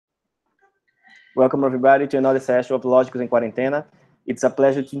Welcome everybody to another session of Lógicos in Quarentena. It's a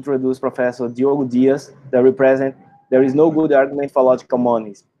pleasure to introduce Professor Diogo Dias that represent There is no good argument for logical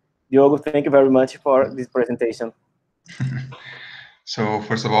monism. Diogo, thank you very much for this presentation. So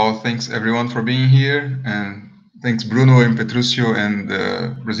first of all, thanks everyone for being here, and thanks Bruno and Petruccio and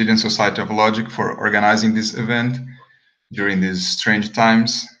the Brazilian Society of Logic for organizing this event during these strange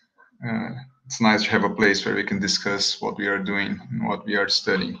times. It's nice to have a place where we can discuss what we are doing and what we are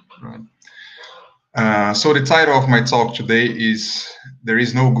studying. Right? So the title of my talk today is There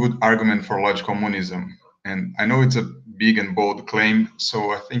is no good argument for logical monism. And I know it's a big and bold claim,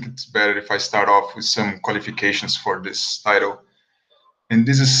 so I think it's better if I start off with some qualifications for this title. And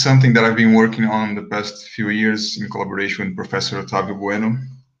this is something that I've been working on the past few years in collaboration with Professor Otávio Bueno.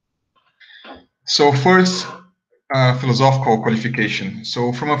 So first, philosophical qualification.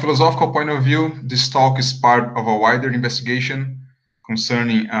 So from a philosophical point of view, this talk is part of a wider investigation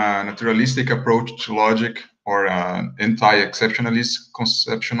concerning a naturalistic approach to logic or an anti-exceptionalist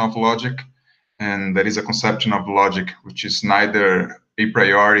conception of logic. And that is a conception of logic which is neither a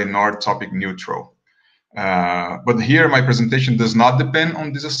priori nor topic neutral. But here my presentation does not depend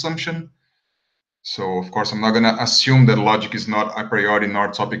on this assumption. So of course, I'm not going to assume that logic is not a priori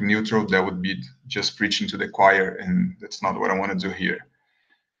nor topic neutral. That would be just preaching to the choir, and that's not what I want to do here.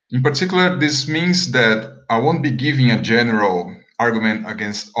 In particular, this means that I won't be giving a general argument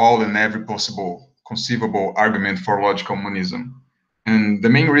against all and every possible conceivable argument for logical monism. And the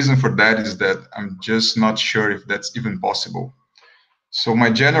main reason for that is that I'm just not sure if that's even possible. So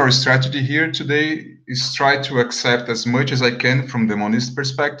my general strategy here today is try to accept as much as I can from the monist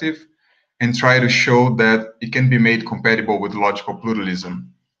perspective and try to show that it can be made compatible with logical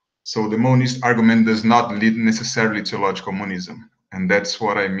pluralism. So the monist argument does not lead necessarily to logical monism. And that's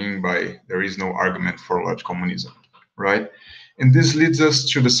what I mean by there is no argument for logical monism, right? And this leads us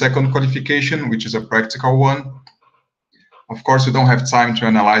to the second qualification, which is a practical one. Of course, we don't have time to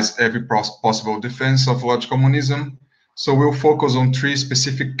analyze every possible defense of logical monism. So we'll focus on three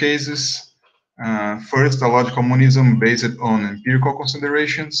specific cases. First, a logical monism based on empirical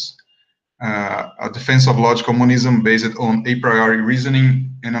considerations, a defense of logical monism based on a priori reasoning,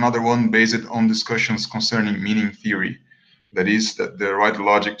 and another one based on discussions concerning meaning theory. That is, that the right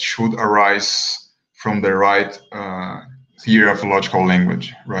logic should arise from the right theory of logical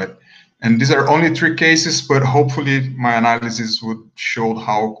language, right? And these are only three cases, but hopefully my analysis would show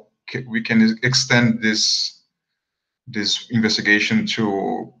how we can extend this investigation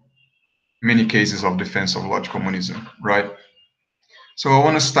to many cases of defense of logical monism, right? So I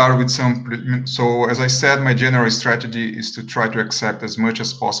want to start with so as I said, my general strategy is to try to accept as much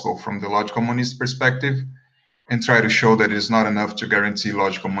as possible from the logical monist perspective and try to show that it is not enough to guarantee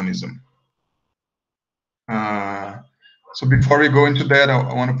logical monism. So before we go into that,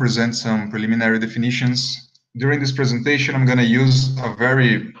 I want to present some preliminary definitions. During this presentation, I'm going to use a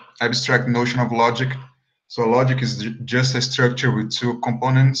very abstract notion of logic. So logic is just a structure with two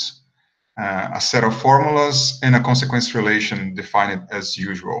components, a set of formulas, and a consequence relation defined as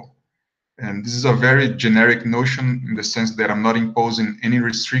usual. And this is a very generic notion in the sense that I'm not imposing any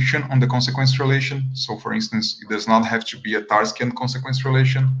restriction on the consequence relation. So for instance, it does not have to be a Tarskian consequence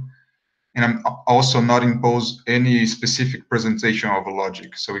relation. And I'm also not impose any specific presentation of a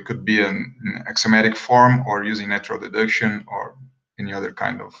logic. So it could be an axiomatic form or using natural deduction or any other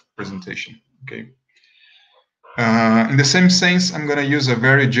kind of presentation, okay? In the same sense, I'm going to use a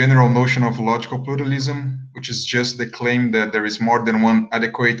very general notion of logical pluralism, which is just the claim that there is more than one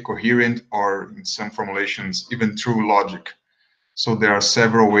adequate, coherent, or in some formulations, even true logic. So there are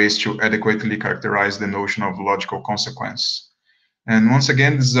several ways to adequately characterize the notion of logical consequence. And once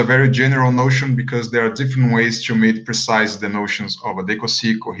again, this is a very general notion because there are different ways to make precise the notions of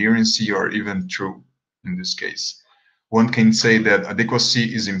adequacy, coherency, or even true in this case. One can say that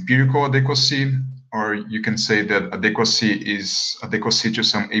adequacy is empirical adequacy, or you can say that adequacy is adequacy to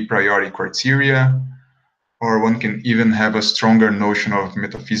some a priori criteria, or one can even have a stronger notion of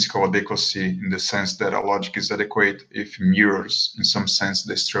metaphysical adequacy in the sense that a logic is adequate if it mirrors, in some sense,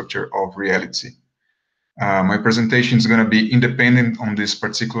 the structure of reality. My presentation is going to be independent on these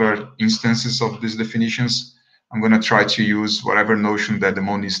particular instances of these definitions. I'm going to try to use whatever notion that the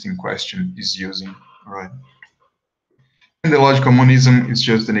monist in question is using, all right? And the logical monism is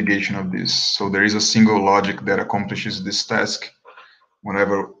just the negation of this. So there is a single logic that accomplishes this task,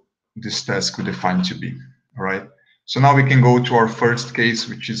 whatever this task we define to be, all right? So now we can go to our first case,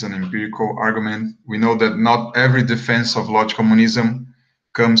 which is an empirical argument. We know that not every defense of logical monism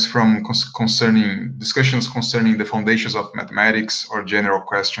comes from discussions concerning the foundations of mathematics or general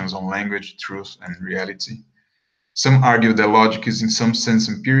questions on language, truth, and reality. Some argue that logic is in some sense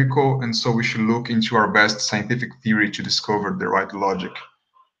empirical, and so we should look into our best scientific theory to discover the right logic.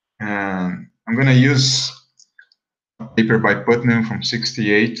 And I'm going to use a paper by Putnam from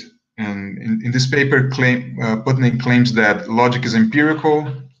 '68. And in this paper, Putnam claims that logic is empirical,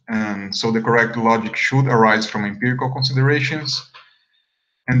 and so the correct logic should arise from empirical considerations.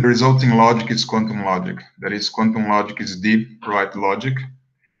 And the resulting logic is quantum logic. That is, quantum logic is the right logic.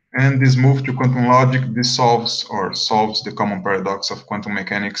 And this move to quantum logic solves the common paradox of quantum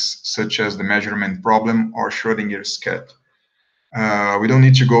mechanics, such as the measurement problem or Schrödinger's cat. We don't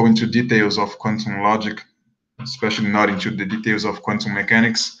need to go into details of quantum logic, especially not into the details of quantum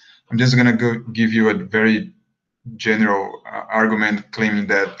mechanics. I'm just going to give you a very general argument claiming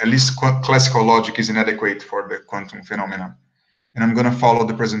that at least classical logic is inadequate for the quantum phenomena. And I'm going to follow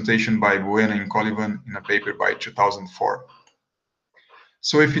the presentation by Buena and Collivan in a paper by 2004.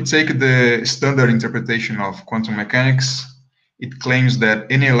 So if you take the standard interpretation of quantum mechanics, it claims that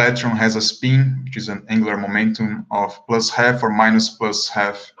any electron has a spin, which is an angular momentum of +½ or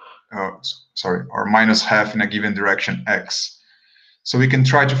minus half in a given direction x. So we can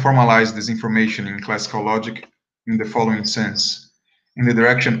try to formalize this information in classical logic in the following sense. In the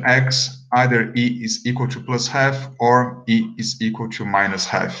direction x, either E is equal to +½ or E is equal to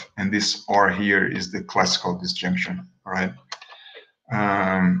 -½. And this or here is the classical disjunction, all right?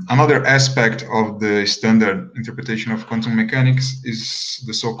 Another aspect of the standard interpretation of quantum mechanics is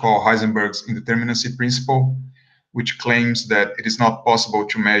the so-called Heisenberg's indeterminacy principle, which claims that it is not possible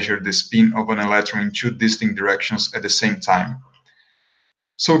to measure the spin of an electron in two distinct directions at the same time.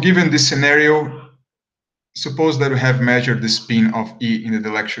 So given this scenario, suppose that we have measured the spin of E in the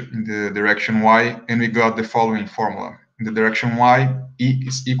direction y, and we got the following formula. In the direction y, E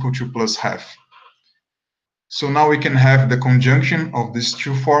is equal to +½ So now we can have the conjunction of these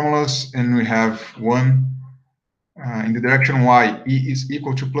two formulas, and we have one in the direction y, E is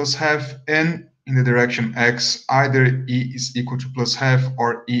equal to +½ and in the direction x, either E is equal to +½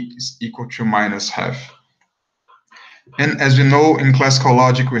 or E is equal to -½ And as we know, in classical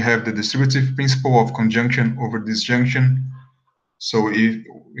logic, we have the distributive principle of conjunction over disjunction. So if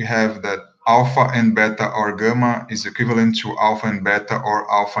we have that alpha and beta or gamma is equivalent to alpha and beta or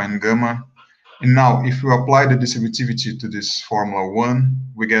alpha and gamma. And now, if we apply the distributivity to this formula 1,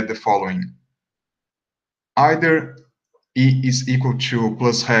 we get the following. Either E is equal to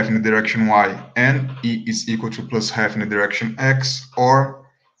 +½ in the direction y and E is equal to +½ in the direction x, or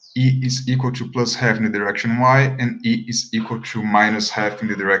E is equal to +½ in the direction y and E is equal to -½ in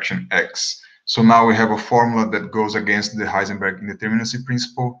the direction x. So now we have a formula that goes against the Heisenberg indeterminacy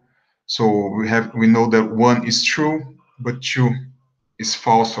principle. So we know that 1 is true, but 2 is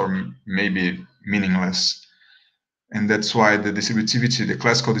false or maybe meaningless. And that's why the distributivity, the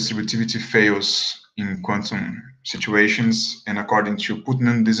classical distributivity, fails in quantum situations. And according to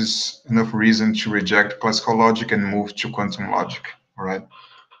Putnam, this is enough reason to reject classical logic and move to quantum logic. All right.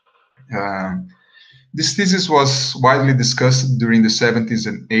 This thesis was widely discussed during the 70s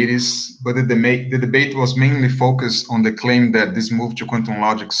and 80s, but the debate was mainly focused on the claim that this move to quantum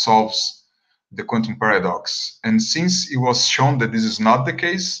logic solves the quantum paradox. And since it was shown that this is not the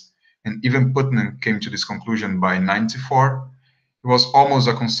case, and even Putnam came to this conclusion by '94, it was almost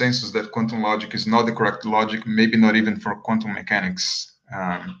a consensus that quantum logic is not the correct logic, maybe not even for quantum mechanics.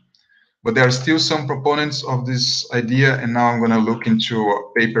 But there are still some proponents of this idea, and now I'm going to look into a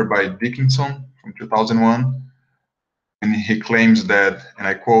paper by Dickinson from 2001, and he claims that, and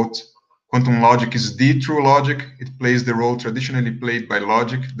I quote, "Quantum logic is the true logic. It plays the role traditionally played by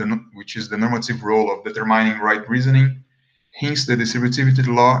logic, which is the normative role of determining right reasoning. Hence, the distributivity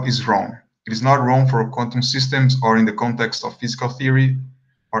law is wrong. It is not wrong for quantum systems or in the context of physical theory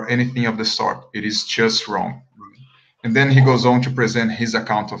or anything of the sort. It is just wrong." And then he goes on to present his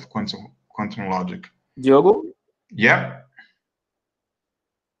account of quantum logic. Diogo? Yeah.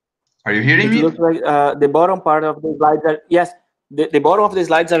 Are you hearing me? It looks like the bottom part of the slides are, yes, the bottom of the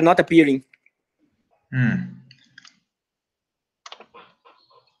slides are not appearing.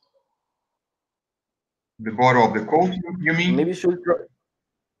 The bottom of the code, you mean? Maybe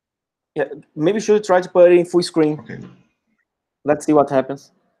you should try to put it in full screen. Okay. Let's see what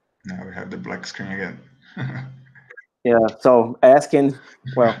happens. Now we have the black screen again. Yeah, so asking,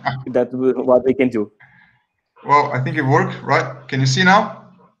 well, that's what we can do. Well, I think it worked, right? Can you see now?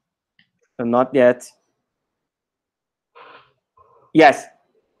 Not yet. Yes.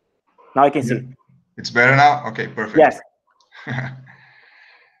 Now I can see. It's better now? Okay, perfect. Yes.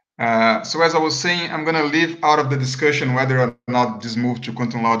 So as I was saying, I'm going to leave out of the discussion whether or not this move to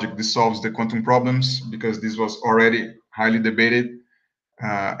quantum logic solves the quantum problems, because this was already highly debated.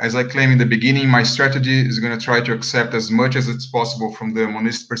 As I claimed in the beginning, my strategy is going to try to accept as much as it's possible from the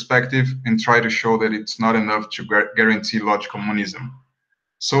monist perspective and try to show that it's not enough to guarantee logical monism.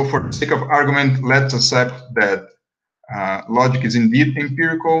 So for the sake of argument, let's accept that logic is indeed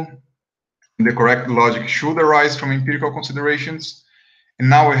empirical. The correct logic should arise from empirical considerations. And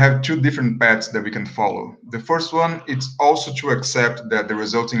now we have two different paths that we can follow. The first one, it's also to accept that the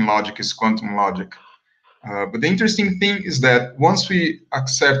resulting logic is quantum logic. But the interesting thing is that once we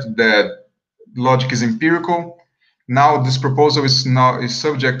accept that logic is empirical, now this proposal is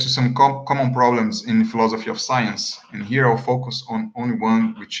subject to some common problems in philosophy of science. And here I'll focus on only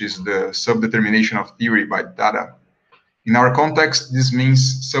one, which is the subdetermination of theory by data. In our context, this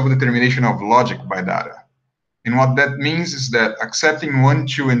means subdetermination of logic by data. And what that means is that accepting 1,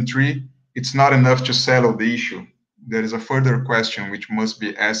 2, and 3, it's not enough to settle the issue. There is a further question which must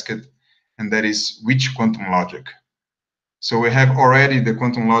be asked, and that is which quantum logic? So we have already the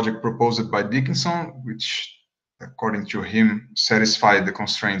quantum logic proposed by Dickinson, which, according to him, satisfied the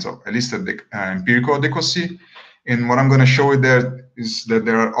constraints of at least empirical adequacy. And what I'm going to show you there is that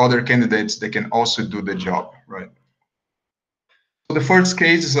there are other candidates that can also do the job, right? So the first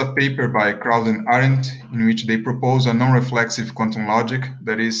case is a paper by Krauss and Arendt, in which they propose a non-reflexive quantum logic,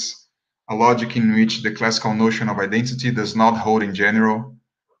 that is, a logic in which the classical notion of identity does not hold in general,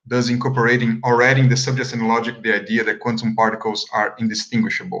 thus incorporating already in the subjacent logic the idea that quantum particles are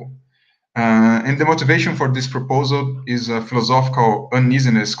indistinguishable. And the motivation for this proposal is a philosophical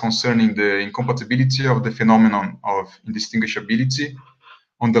uneasiness concerning the incompatibility of the phenomenon of indistinguishability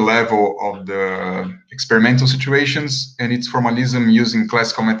on the level of the experimental situations and its formalism using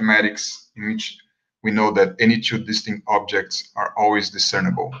classical mathematics, in which we know that any two distinct objects are always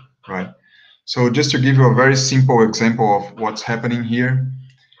discernible, right? So just to give you a very simple example of what's happening here,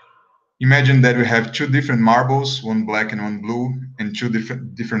 imagine that we have two different marbles, one black and one blue, and two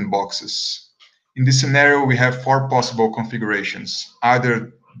different boxes. In this scenario, we have four possible configurations.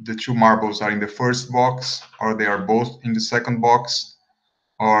 Either the two marbles are in the first box, or they are both in the second box,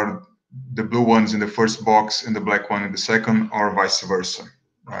 or the blue ones in the first box and the black one in the second, or vice versa,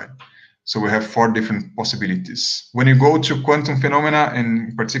 right? So we have four different possibilities. When you go to quantum phenomena, and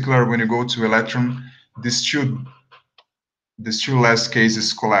in particular when you go to electron, these two last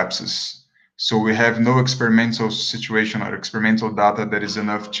cases collapses. So we have no experimental situation or experimental data that is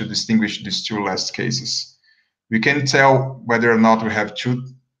enough to distinguish these two last cases. We can tell whether or not we have two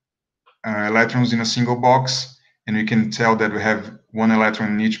electrons in a single box, and we can tell that we have one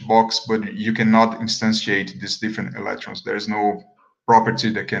electron in each box, but you cannot instantiate these different electrons. There is no property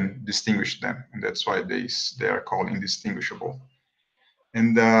that can distinguish them, and that's why they are called indistinguishable.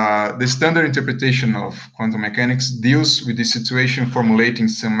 And the standard interpretation of quantum mechanics deals with this situation formulating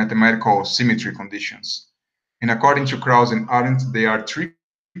some mathematical symmetry conditions. And according to Krauss and Arendt, they are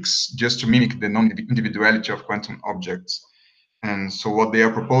tricks just to mimic the non-individuality of quantum objects. And so what they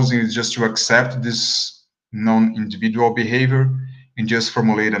are proposing is just to accept this non-individual behavior and just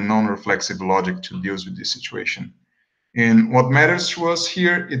formulate a non-reflexive logic to deal with this situation. And what matters to us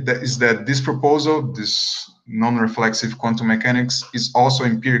here is that this proposal, this non-reflexive quantum mechanics, is also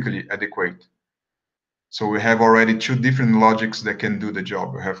empirically adequate. So we have already two different logics that can do the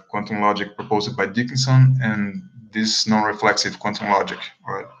job. We have quantum logic proposed by Dickinson and this non-reflexive quantum logic,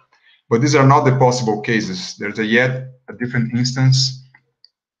 right? But these are not the possible cases. There's yet a different instance.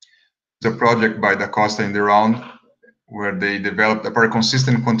 The project by Da Costa and Round, where they developed a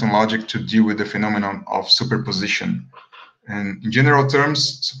paraconsistent quantum logic to deal with the phenomenon of superposition. And in general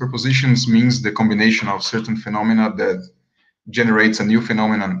terms, superpositions means the combination of certain phenomena that generates a new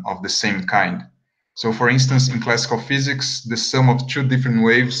phenomenon of the same kind. So for instance, in classical physics, the sum of two different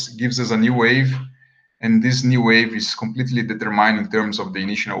waves gives us a new wave, and this new wave is completely determined in terms of the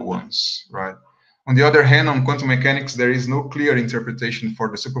initial ones, right? On the other hand, on quantum mechanics, there is no clear interpretation for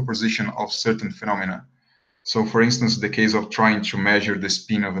the superposition of certain phenomena. So for instance, the case of trying to measure the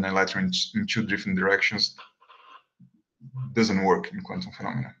spin of an electron in two different directions doesn't work in quantum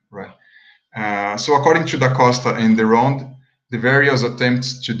phenomena, right? So according to Da Costa and de Ronde, the various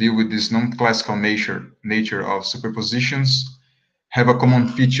attempts to deal with this non-classical nature of superpositions have a common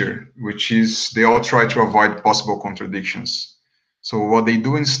feature, which is they all try to avoid possible contradictions. So what they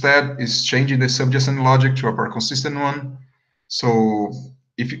do instead is changing the subjacent logic to a paraconsistent one. So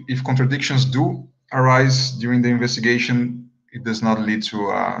if contradictions do arise during the investigation, it does not lead to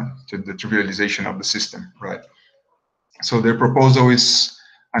the trivialization of the system, right? So their proposal is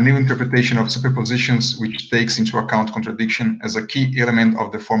a new interpretation of superpositions which takes into account contradiction as a key element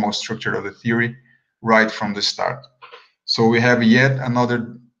of the formal structure of the theory right from the start. So we have yet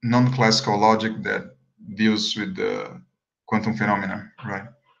another non-classical logic that deals with the quantum phenomena, right?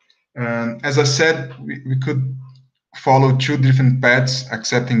 As I said, we could follow two different paths,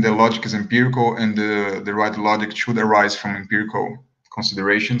 accepting the logic is empirical and the right logic should arise from empirical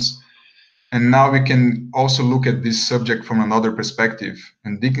considerations. And now we can also look at this subject from another perspective.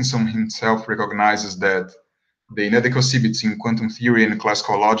 And Dickinson himself recognizes that the inadequacy between quantum theory and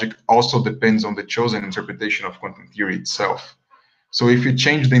classical logic also depends on the chosen interpretation of quantum theory itself. So if you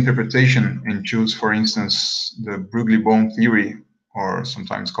change the interpretation and choose, for instance, the Broglie-Bohm theory, or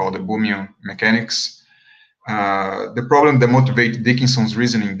sometimes called the Bohmian mechanics, the problem that motivates Dickinson's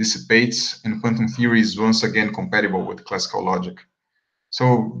reasoning dissipates, and quantum theory is once again compatible with classical logic. So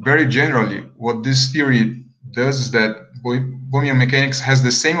very generally, what this theory does is that Bohmian mechanics has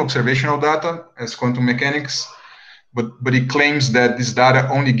the same observational data as quantum mechanics, but it claims that this data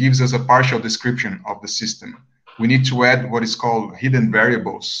only gives us a partial description of the system. We need to add what is called hidden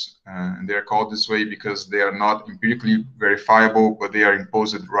variables, and they're called this way because they are not empirically verifiable, but they are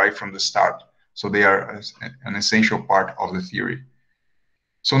imposed right from the start. So they are an essential part of the theory.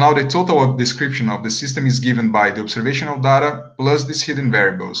 So now the total description of the system is given by the observational data plus these hidden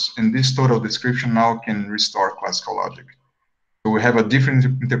variables, and this total description now can restore classical logic. So we have a different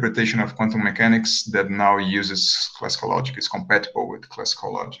interpretation of quantum mechanics that now uses classical logic, is compatible with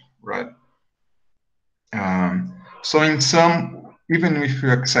classical logic, right? So in sum, even if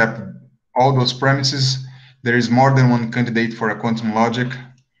you accept all those premises, there is more than one candidate for a quantum logic,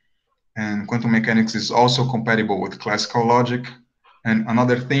 and quantum mechanics is also compatible with classical logic. And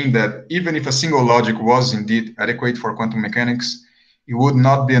another thing that even if a single logic was indeed adequate for quantum mechanics, it would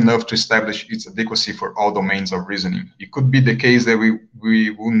not be enough to establish its adequacy for all domains of reasoning. It could be the case that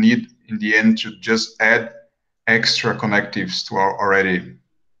we will need in the end to just add extra connectives to our already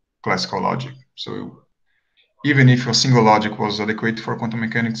classical logic. So even if a single logic was adequate for quantum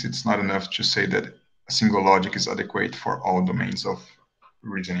mechanics, it's not enough to say that a single logic is adequate for all domains of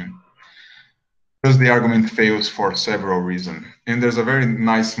reasoning. Because the argument fails for several reasons. And there's a very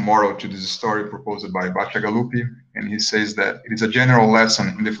nice moral to this story proposed by Bacigalupi, and he says that it is a general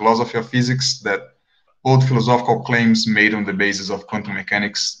lesson in the philosophy of physics that old philosophical claims made on the basis of quantum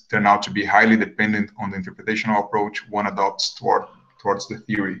mechanics turn out to be highly dependent on the interpretational approach one adopts towards the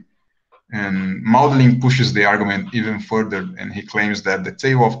theory. And Maudlin pushes the argument even further, and he claims that the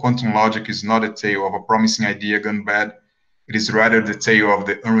tale of quantum logic is not a tale of a promising idea gone bad. It is rather the tale of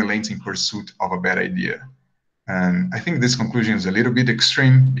the unrelenting pursuit of a bad idea. And I think this conclusion is a little bit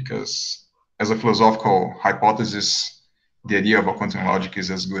extreme because as a philosophical hypothesis, the idea of a quantum logic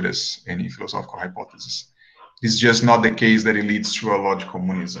is as good as any philosophical hypothesis. It's just not the case that it leads to a logical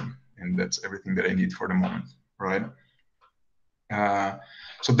monism. And that's everything that I need for the moment, right?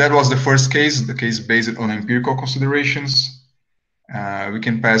 So that was the first case, the case based on empirical considerations. We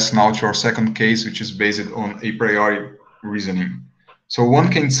can pass now to our second case, which is based on a priori reasoning. So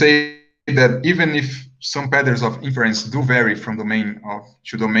one can say that even if some patterns of inference do vary from domain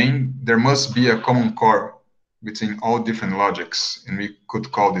to domain, there must be a common core between all different logics, and we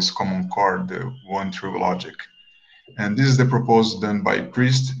could call this common core the one true logic. And this is the proposal done by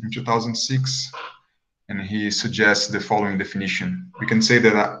Priest in 2006, and he suggests the following definition. We can say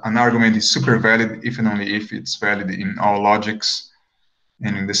that an argument is super valid if and only if it's valid in all logics,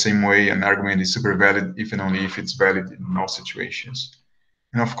 and in the same way, an argument is super valid if and only if it's valid in all situations.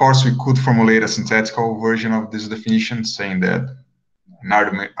 And of course, we could formulate a synthetical version of this definition, saying that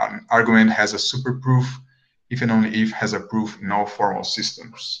an argument has a super proof if and only if has a proof in all formal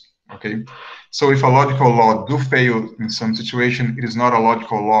systems. Okay, so if a logical law do fail in some situation, it is not a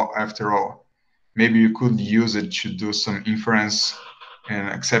logical law after all. Maybe you could use it to do some inference and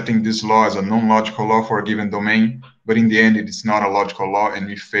accepting this law as a non-logical law for a given domain, but in the end, it is not a logical law, and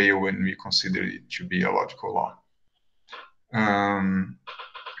we fail when we consider it to be a logical law.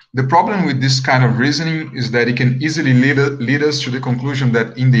 The problem with this kind of reasoning is that it can easily lead us to the conclusion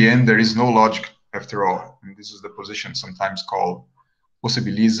that in the end, there is no logic after all. And this is the position sometimes called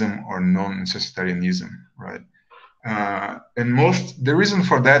possibilism or non-necessitarianism, right? And the reason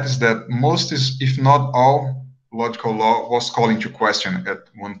for that is that most is, if not all, logical law was called into question at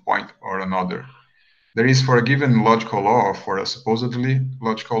one point or another. There is, for a given logical law, or for a supposedly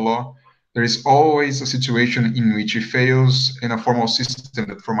logical law, there is always a situation in which it fails in a formal system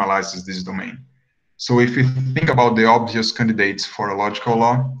that formalizes this domain. So if we think about the obvious candidates for a logical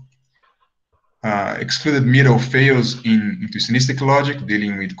law, excluded middle fails in intuitionistic logic,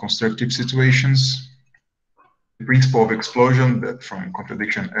 dealing with constructive situations. The principle of explosion, that from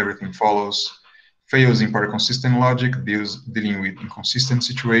contradiction everything follows, fails in paraconsistent logic, dealing with inconsistent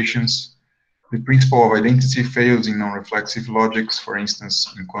situations. The principle of identity fails in non-reflexive logics, for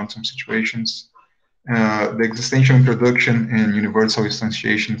instance, in quantum situations. The existential introduction and universal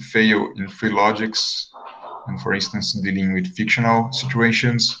instantiation fail in free logics, and for instance, dealing with fictional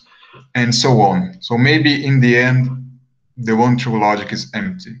situations, and so on. So maybe in the end, the one true logic is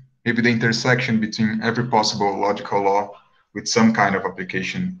empty. Maybe the intersection between every possible logical law with some kind of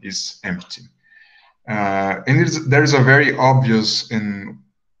application is empty. And there is a very obvious and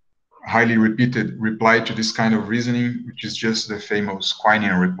highly repeated reply to this kind of reasoning, which is just the famous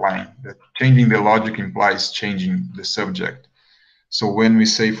Quinian reply, that changing the logic implies changing the subject. So when we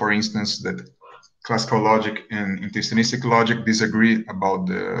say, for instance, that classical logic and intentionistic logic disagree about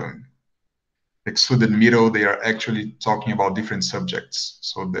the excluded middle, they are actually talking about different subjects.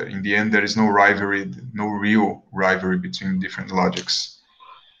 So in the end, there is no rivalry, no real rivalry between different logics.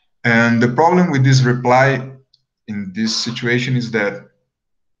 And the problem with this reply in this situation is that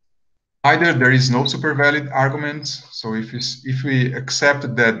either there is no super valid argument. So if we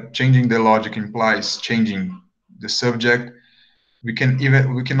accept that changing the logic implies changing the subject, we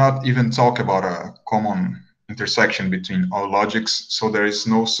cannot even talk about a common intersection between all logics. So there are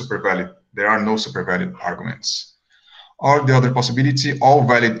no super valid arguments. Or the other possibility, all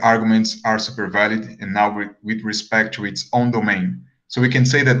valid arguments are super valid, and now with respect to its own domain. So we can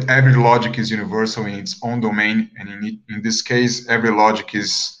say that every logic is universal in its own domain, and in this case, every logic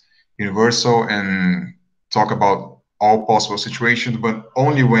is universal and talk about all possible situations, but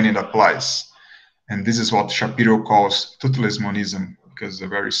only when it applies. And this is what Shapiro calls toothless monism, because it's a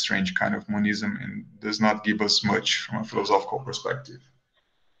very strange kind of monism and does not give us much from a philosophical perspective.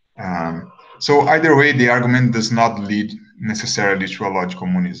 So either way, the argument does not lead necessarily to a logical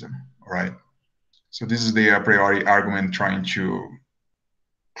monism, right? So this is the a priori argument trying to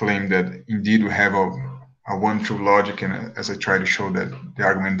claim that indeed we have a one true logic, and as I try to show that the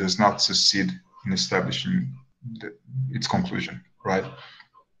argument does not succeed in establishing its conclusion, right?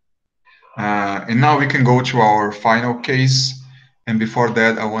 And now we can go to our final case. And before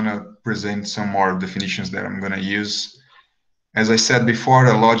that, I want to present some more definitions that I'm going to use. As I said before,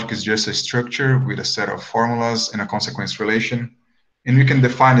 a logic is just a structure with a set of formulas and a consequence relation. And we can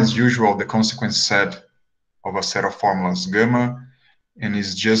define as usual the consequence set of a set of formulas gamma, and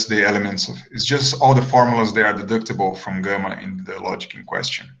it's just the elements of, it's just all the formulas that are deductible from gamma in the logic in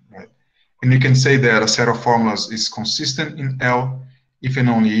question, right? And you can say that a set of formulas is consistent in L if and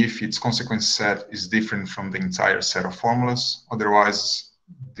only if its consequence set is different from the entire set of formulas. Otherwise,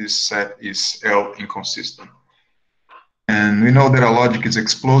 this set is L inconsistent. And we know that a logic is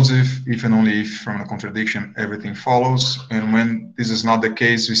explosive if and only if from a contradiction everything follows. And when this is not the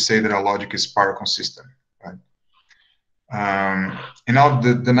case, we say that a logic is paraconsistent, right? And now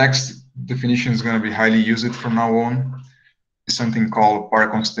the next definition is going to be highly used from now on. It's something called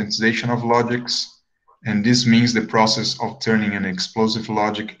paraconsistentization of logics. And this means the process of turning an explosive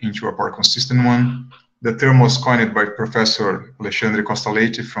logic into a paraconsistent one. The term was coined by Professor Alexandre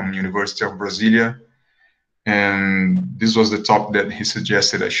Costaletti from University of Brasilia. And this was the topic that he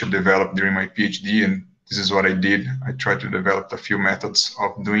suggested I should develop during my PhD, and this is what I did. I tried to develop a few methods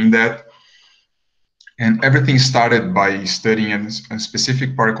of doing that. And everything started by studying a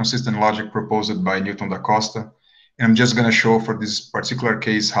specific paraconsistent logic proposed by Newton da Costa. And I'm just going to show for this particular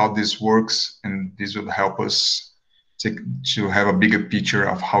case how this works, and this will help us to have a bigger picture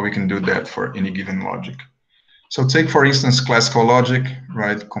of how we can do that for any given logic. So take, for instance, classical logic,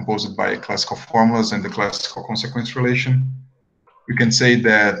 right, composed by classical formulas and the classical consequence relation. We can say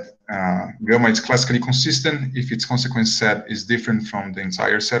that gamma is classically consistent if its consequence set is different from the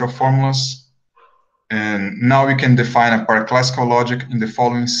entire set of formulas. And now we can define a paraclassical logic in the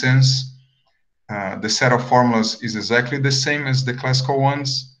following sense. The set of formulas is exactly the same as the classical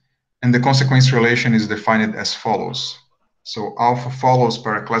ones, and the consequence relation is defined as follows. So alpha follows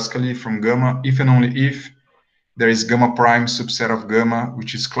paraclassically from gamma if and only if there is gamma prime subset of gamma,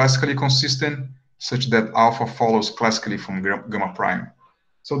 which is classically consistent, such that alpha follows classically from gamma prime.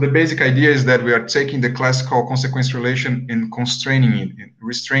 So the basic idea is that we are taking the classical consequence relation and constraining it, and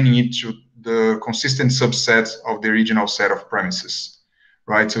restraining it to the consistent subset of the original set of premises,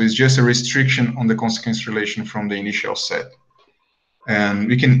 right? So it's just a restriction on the consequence relation from the initial set. And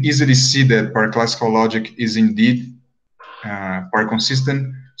we can easily see that paraclassical logic is indeed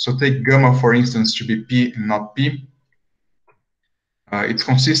paraconsistent. So take gamma, for instance, to be P and not P. Its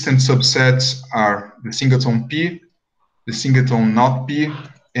consistent subsets are the singleton P, the singleton not P,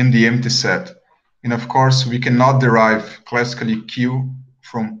 and the empty set. And of course, we cannot derive classically Q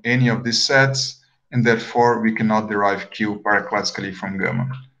from any of these sets, and therefore we cannot derive Q paraclassically from gamma.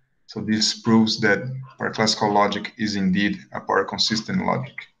 So this proves that paraclassical logic is indeed a paraconsistent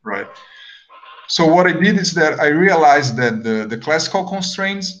logic, right? So what I did is that I realized that the classical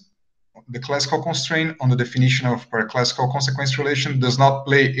constraints the classical constraint on the definition of paraclassical consequence relation does not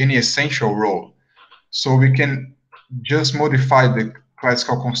play any essential role. So we can just modify the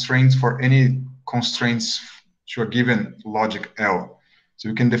classical constraints for any constraints to a given logic L. So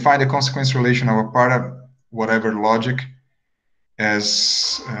we can define the consequence relation of a para whatever logic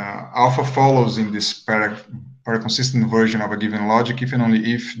as alpha follows in this paraconsistent version of a given logic if and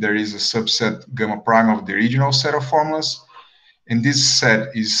only if there is a subset gamma prime of the original set of formulas, and this set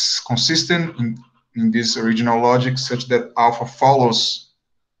is consistent in this original logic such that alpha follows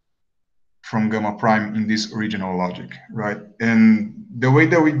from gamma prime in this original logic, right? And the way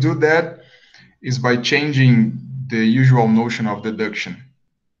that we do that is by changing the usual notion of deduction.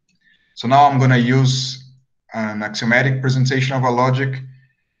 So now I'm going to use an axiomatic presentation of a logic.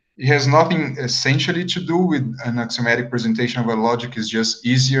 It has nothing essentially to do with an axiomatic presentation of a logic. It's just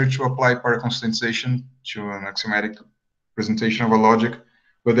easier to apply paraconstantization to an axiomatic presentation of a logic,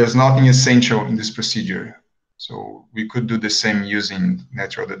 but there's nothing essential in this procedure. So we could do the same using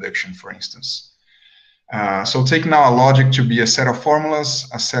natural deduction, for instance. So take now a logic to be a set of formulas,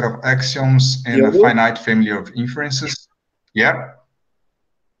 a set of axioms, and a finite family of inferences. Yeah.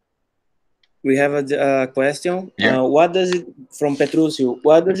 We have a question. Yeah. What does it, from Petruccio,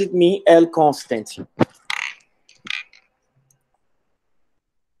 what does it mean L constant?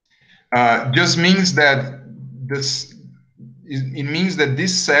 Just means that it means that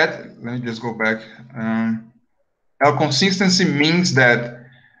this set, let me just go back. L consistency means that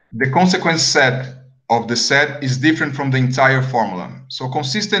the consequence set of the set is different from the entire formula. So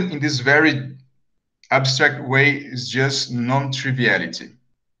consistent in this very abstract way is just non-triviality,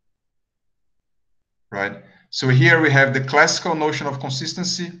 right? So here we have the classical notion of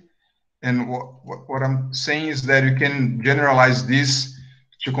consistency, and what I'm saying is that you can generalize this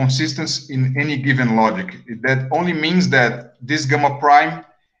to consistency in any given logic. That only means that this gamma prime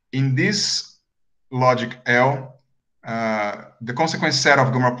in this logic L, the consequence set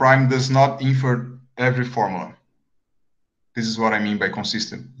of gamma prime does not infer every formula. This is what I mean by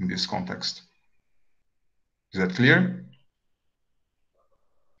consistent in this context. Is that clear?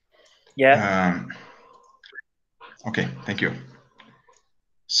 Yeah. Okay, thank you.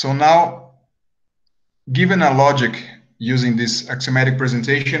 So now, given a logic using this axiomatic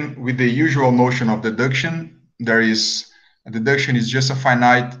presentation with the usual notion of deduction, a deduction is just a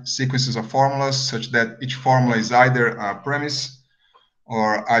finite sequences of formulas such that each formula is either a premise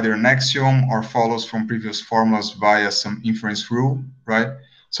or either an axiom or follows from previous formulas via some inference rule, right?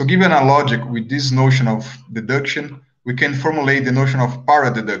 So given a logic with this notion of deduction, we can formulate the notion of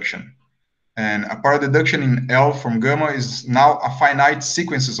paradeduction. And a paradeduction in L from gamma is now a finite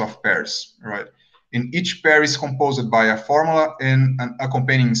sequences of pairs, right? And each pair is composed by a formula and an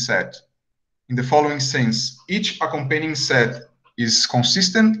accompanying set. In the following sense, each accompanying set is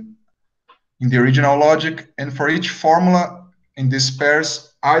consistent in the original logic, and for each formula in these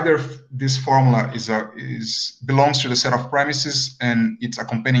pairs, either this formula belongs to the set of premises and its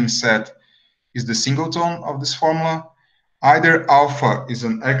accompanying set is the singleton of this formula, either alpha is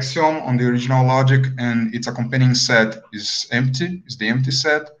an axiom on the original logic and its accompanying set is the empty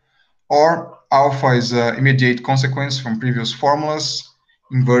set, or alpha is an immediate consequence from previous formulas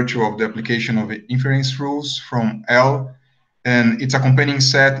in virtue of the application of the inference rules from L, and its accompanying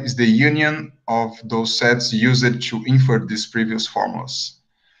set is the union of those sets used to infer these previous formulas.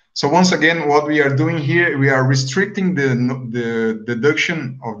 So once again, what we are doing here, we are restricting the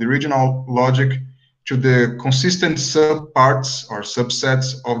deduction of the original logic to the consistent subparts or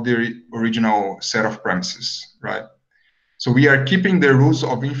subsets of the original set of premises, right? So we are keeping the rules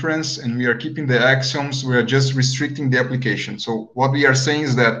of inference and we are keeping the axioms, we are just restricting the application. So what we are saying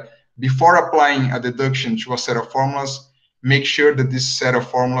is that before applying a deduction to a set of formulas, make sure that this set of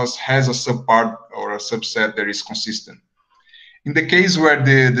formulas has a subpart or a subset that is consistent. In the case where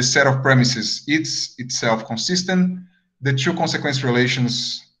the set of premises is itself consistent, the two consequence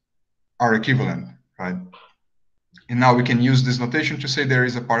relations are equivalent, right? And now we can use this notation to say there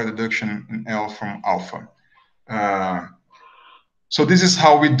is a paradeduction in L from alpha. So this is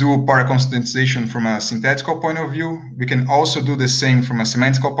how we do paraconstantization from a syntactical point of view. We can also do the same from a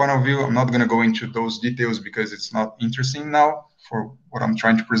semantical point of view. I'm not going to go into those details because it's not interesting now for what I'm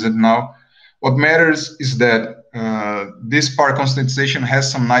trying to present now. What matters is that this paraconstantization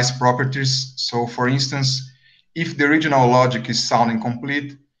has some nice properties. So for instance, if the original logic is sound and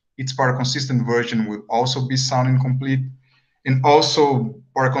complete, its paraconsistent version will also be sound and complete. And also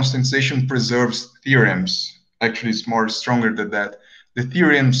paraconstantization preserves theorems. Actually, it's more stronger than that. The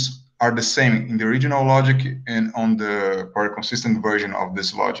theorems are the same in the original logic and on the paraconsistent version of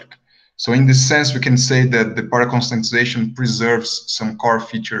this logic. So in this sense, we can say that the paraconstantization preserves some core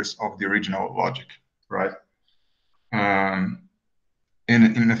features of the original logic, right?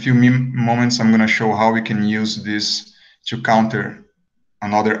 In a few moments, I'm going to show how we can use this to counter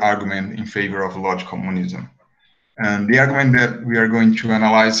another argument in favor of logical monism. And the argument that we are going to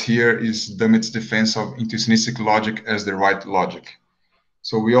analyze here is Dummett's defense of intuitionistic logic as the right logic.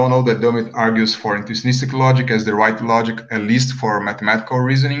 So we all know that Dummett argues for intuitionistic logic as the right logic, at least for mathematical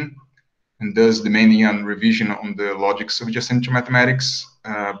reasoning, and thus demanding a revision on the logic subjacent to mathematics.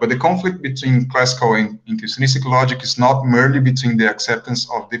 But the conflict between classical and intuitionistic logic is not merely between the acceptance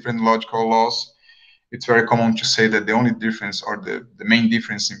of different logical laws. It's very common to say that the only difference, or the main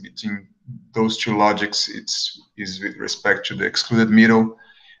difference in between those two logics is with respect to the excluded middle.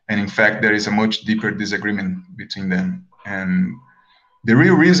 And in fact, there is a much deeper disagreement between them. And the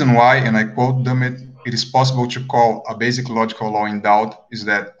real reason why, and I quote Dummett, it is possible to call a basic logical law in doubt is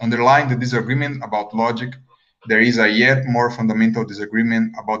that underlying the disagreement about logic, there is a yet more fundamental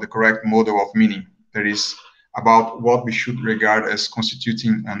disagreement about the correct model of meaning. That is, about what we should regard as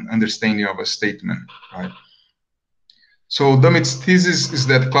constituting an understanding of a statement, right? So Dummett's thesis is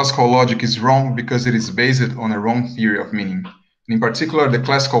that classical logic is wrong because it is based on a wrong theory of meaning. And in particular, the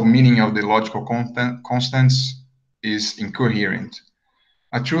classical meaning of the logical constants is incoherent.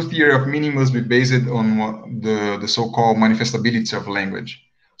 A true theory of meaning must be based on the so-called manifestability of language.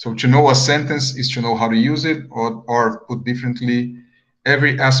 So to know a sentence is to know how to use it, or put differently,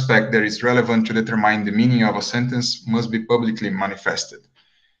 every aspect that is relevant to determine the meaning of a sentence must be publicly manifested.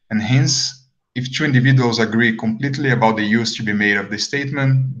 And hence, if two individuals agree completely about the use to be made of the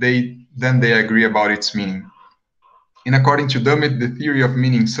statement, then they agree about its meaning. And according to Dummett, the theory of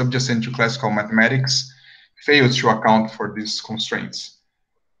meaning subjacent to classical mathematics fails to account for these constraints.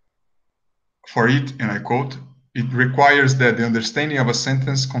 For it, and I quote, it requires that the understanding of a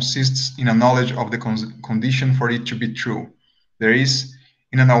sentence consists in a knowledge of the condition for it to be true. There is,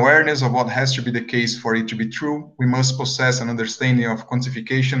 in an awareness of what has to be the case for it to be true, we must possess an understanding of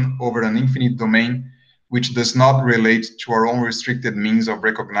quantification over an infinite domain, which does not relate to our own restricted means of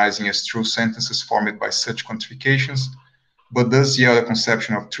recognizing as true sentences formed by such quantifications, but does yield a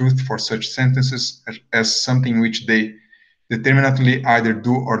conception of truth for such sentences as something which they determinately either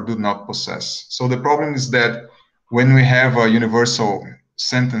do or do not possess. So the problem is that when we have a universal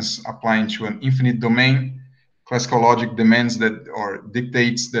sentence applying to an infinite domain, classical logic demands that, or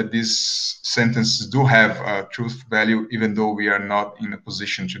dictates that these sentences do have a truth value, even though we are not in a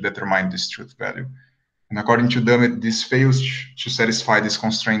position to determine this truth value. And according to Dummett, this fails to satisfy these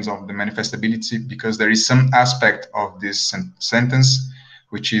constraints of the manifestability because there is some aspect of this sentence,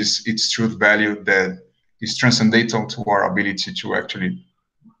 which is its truth value, that is transcendental to our ability to actually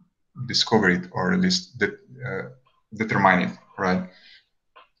discover it, or at least determine it, right?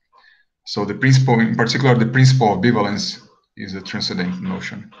 So the principle, in particular, the principle of bivalence is a transcendental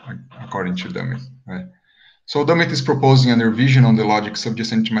notion, according to Dummett, right? So Dummett is proposing a revision on the logic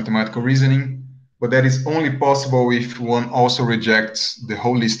subjacent to mathematical reasoning, but that is only possible if one also rejects the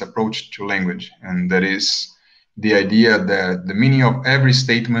holist approach to language, and that is the idea that the meaning of every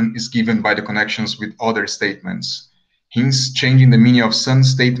statement is given by the connections with other statements. Hence, changing the meaning of some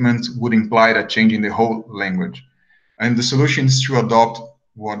statement would imply that changing the whole language. And the solution is to adopt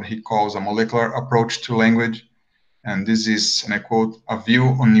what he calls a molecular approach to language. And this is, and I quote, a view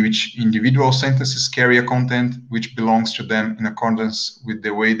on which individual sentences carry a content which belongs to them in accordance with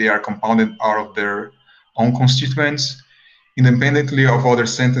the way they are compounded out of their own constituents, independently of other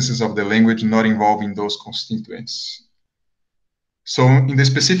sentences of the language not involving those constituents. So in the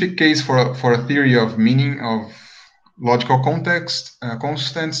specific case for a theory of meaning of logical constants,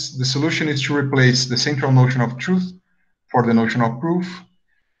 the solution is to replace the central notion of truth for the notion of proof.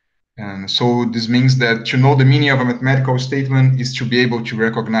 And so this means that to know the meaning of a mathematical statement is to be able to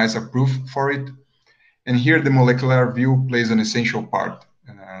recognize a proof for it. And here the molecular view plays an essential part.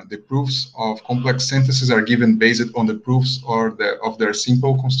 The proofs of complex sentences are given based on the proofs of their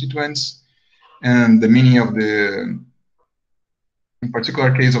simple constituents. And the meaning of in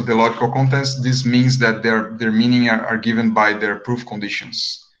particular case of the logical constants, this means that their meaning are given by their proof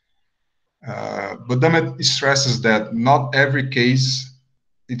conditions. But Dummett stresses that not every case,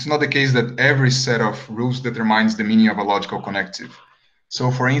 it's not the case that every set of rules determines the meaning of a logical connective.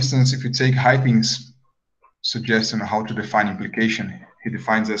 So for instance, if you take Hyping's suggestion on how to define implication, he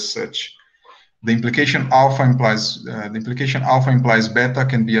defines as such: the implication alpha implies beta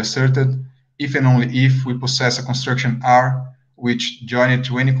can be asserted if and only if we possess a construction R which, joined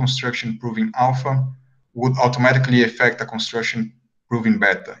to any construction proving alpha, would automatically affect a construction proving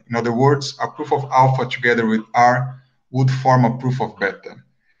beta. In other words, a proof of alpha together with R would form a proof of beta.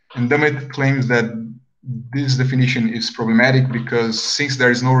 And Dummett claims that this definition is problematic because since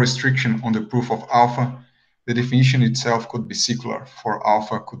there is no restriction on the proof of alpha, the definition itself could be secular, for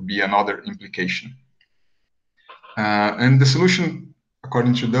alpha could be another implication. And the solution,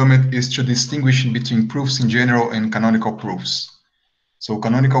 according to Dummett, is to distinguish between proofs in general and canonical proofs. So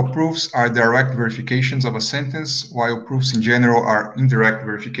canonical proofs are direct verifications of a sentence, while proofs in general are indirect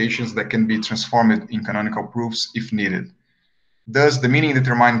verifications that can be transformed in canonical proofs if needed. Thus, the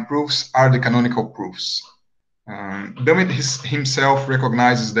meaning-determined proofs are the canonical proofs. Dummett himself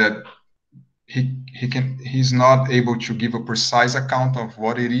recognizes that he's not able to give a precise account of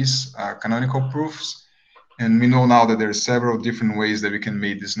what it is, canonical proofs, and we know now that there are several different ways that we can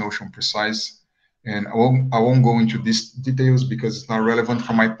make this notion precise. And I won't go into these details because it's not relevant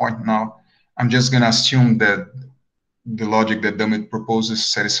for my point now. I'm just going to assume that the logic that Dummett proposes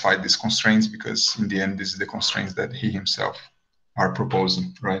satisfy these constraints, because in the end, this is the constraints that he himself are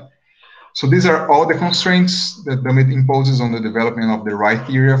proposing, right? So these are all the constraints that Dummett imposes on the development of the right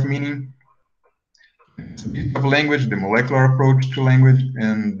theory of meaning. Of language, the molecular approach to language,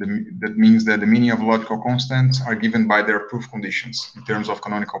 and that means that the meaning of logical constants are given by their proof conditions in terms of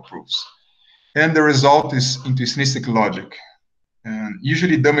canonical proofs. And the result is intuitionistic logic. And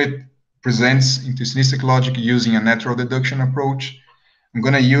usually Dummett presents intuitionistic logic using a natural deduction approach. I'm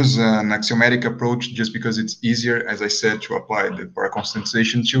going to use an axiomatic approach just because it's easier, as I said, to apply the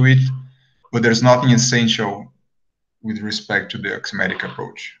paraconstantization to it, but there's nothing essential with respect to the axiomatic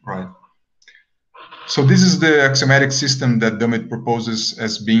approach, right? So this is the axiomatic system that Dummett proposes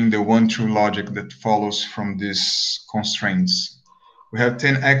as being the one true logic that follows from these constraints. We have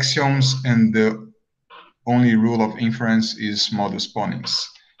 10 axioms, and the only rule of inference is modus ponens.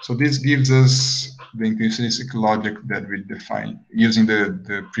 So this gives us the intuitionistic logic that we define using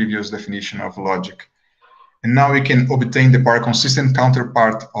the previous definition of logic. And now we can obtain the paraconsistent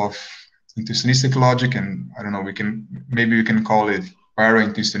counterpart of intuitionistic logic, and I don't know, maybe we can call it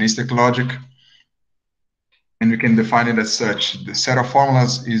para-intuitionistic logic. And we can define it as such. The set of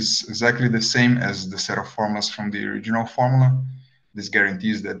formulas is exactly the same as the set of formulas from the original formula. This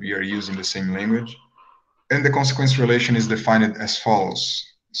guarantees that we are using the same language. And the consequence relation is defined as follows.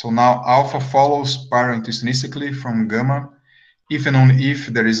 So now alpha follows para-intuitionistically from gamma, if and only if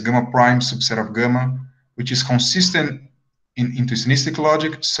there is gamma prime subset of gamma, which is consistent in intuitionistic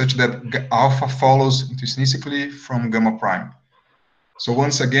logic, such that alpha follows intuitionistically from gamma prime. So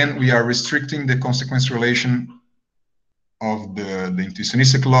once again, we are restricting the consequence relation of the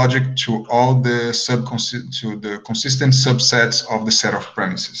intuitionistic logic to all the consistent subsets of the set of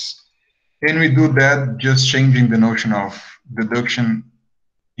premises. And we do that just changing the notion of deduction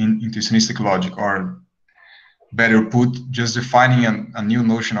in intuitionistic logic, or better put, just defining a new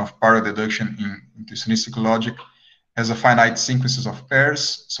notion of para-deduction in intuitionistic logic as a finite sequences of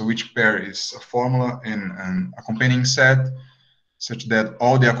pairs. So each pair is a formula and an accompanying set, such that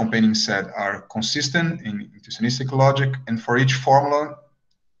all the accompanying set are consistent in intuitionistic logic, and for each formula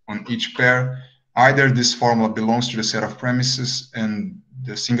on each pair, either this formula belongs to the set of premises and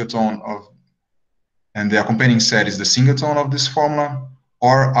the singleton of, and the accompanying set is the singleton of this formula,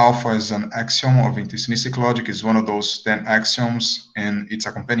 or alpha is an axiom of intuitionistic logic, is one of those 10 axioms, and its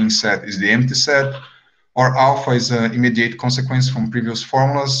accompanying set is the empty set, or alpha is an immediate consequence from previous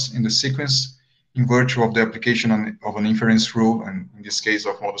formulas in the sequence, in virtue of the application of an inference rule, and in this case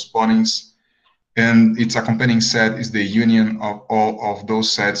of modus ponens, and its accompanying set is the union of all of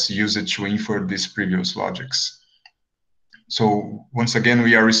those sets used to infer these previous logics. So once again,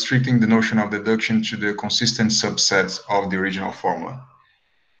 we are restricting the notion of deduction to the consistent subsets of the original formula.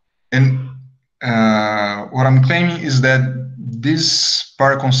 And what I'm claiming is that this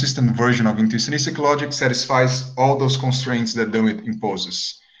paraconsistent version of intuitionistic logic satisfies all those constraints that Dummett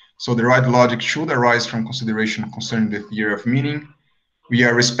imposes. So the right logic should arise from consideration concerning the theory of meaning. We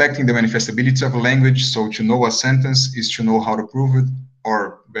are respecting the manifestability of a language, so to know a sentence is to know how to prove it,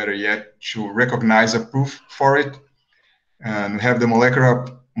 or better yet, to recognize a proof for it. And we have the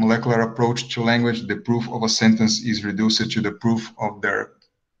molecular approach to language. The proof of a sentence is reduced to the proof of their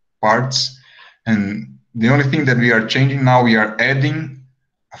parts. And the only thing that we are changing now, we are adding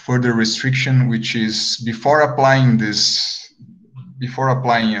a further restriction, which is before applying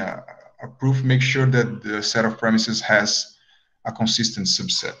a proof, make sure that the set of premises has a consistent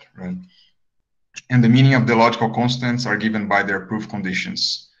subset, right? And the meaning of the logical constants are given by their proof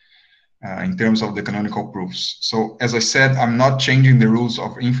conditions in terms of the canonical proofs. So as I said, I'm not changing the rules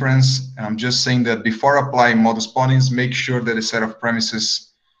of inference. I'm just saying that before applying modus ponens, make sure that the set of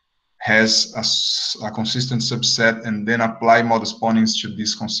premises has a consistent subset, and then apply modus ponens to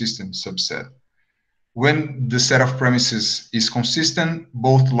this consistent subset. when the set of premises is consistent,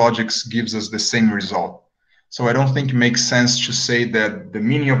 both logics gives us the same result. So I don't think it makes sense to say that the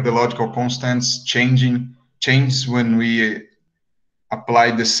meaning of the logical constants changes when we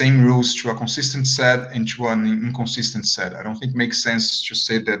apply the same rules to a consistent set and to an inconsistent set. I don't think it makes sense to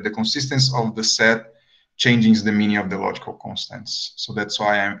say that the consistency of the set changes the meaning of the logical constants. So that's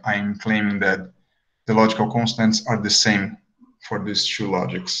why I'm claiming that the logical constants are the same for these two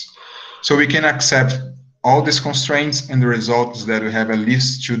logics. So we can accept all these constraints, and the result is that we have at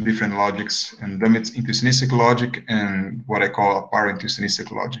least two different logics, and Dummett's intuitionistic logic and what I call a para-intuitionistic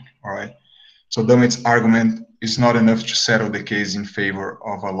logic, all right? So Dummett's argument is not enough to settle the case in favor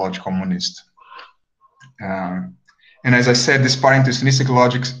of a logical monist. And as I said, this para-intuitionistic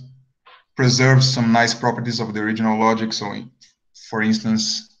logic preserves some nice properties of the original logic. So for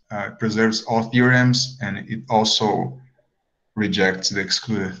instance, it preserves all theorems, and it also rejects the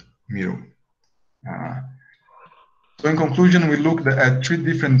excluded middle. So in conclusion, we looked at three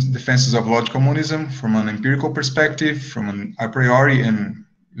different defenses of logical monism from an empirical perspective, from an a priori and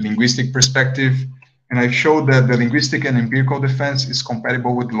linguistic perspective. And I showed that the linguistic and empirical defense is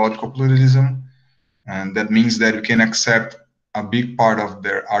compatible with logical pluralism. And that means that we can accept a big part of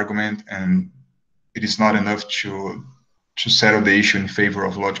their argument, and it is not enough to settle the issue in favor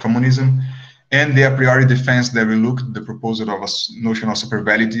of logical monism. And the a priori defense that we looked at, the proposal of a notion of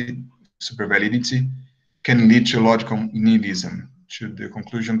supervalidity can lead to logical nihilism, to the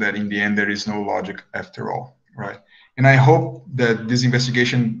conclusion that in the end there is no logic after all, right? And I hope that this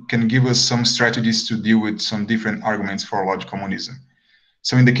investigation can give us some strategies to deal with some different arguments for logical monism.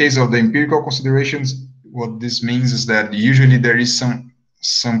 So in the case of the empirical considerations, what this means is that usually there is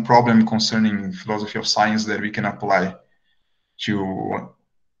some problem concerning philosophy of science that we can apply to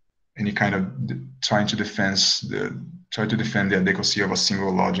any kind of trying to defend the adequacy of a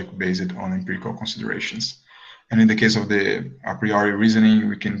single logic based on empirical considerations. And in the case of the a priori reasoning,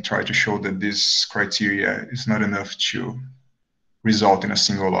 we can try to show that this criteria is not enough to result in a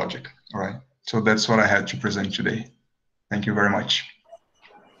single logic. All right. So that's what I had to present today. Thank you very much.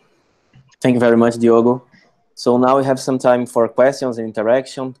 Thank you very much, Diogo. So now we have some time for questions and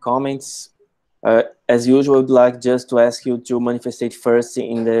interaction, comments. As usual, I would like just to ask you to manifestate first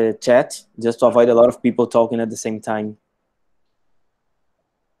in the chat, just to avoid a lot of people talking at the same time.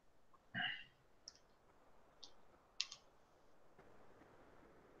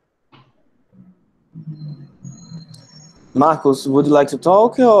 Marcos, would you like to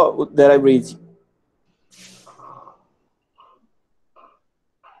talk, or did I read?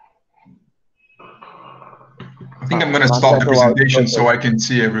 I think I'm going to stop the presentation so I can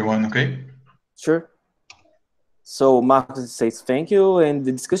see everyone, okay? Sure. So Marcos says, thank you. And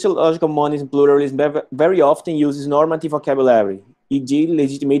the discussion of logical monism pluralism very often uses normative vocabulary, e.g.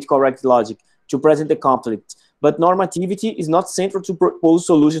 legitimate correct logic, to present the conflict. But normativity is not central to propose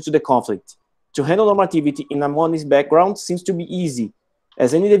solutions to the conflict. To handle normativity in a monist background seems to be easy,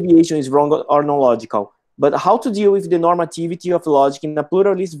 as any deviation is wrong or non-logical. But how to deal with the normativity of logic in a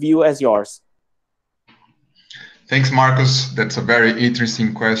pluralist view as yours? Thanks, Marcos. That's a very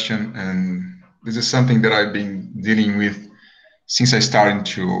interesting question. And this is something that I've been dealing with since I started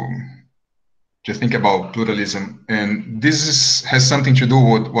to think about pluralism. And this has something to do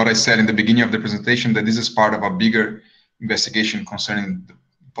with what I said in the beginning of the presentation, that this is part of a bigger investigation concerning the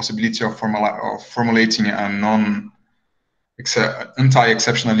possibility of formulating a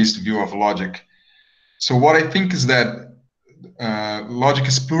anti-exceptionalist view of logic. So what I think is that logic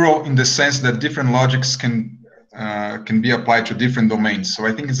is plural in the sense that different logics can be applied to different domains. So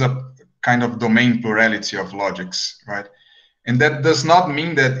I think it's a kind of domain plurality of logics, right? And that does not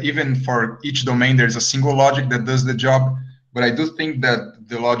mean that even for each domain there's a single logic that does the job, but I do think that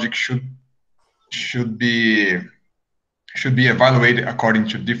the logic should be evaluated according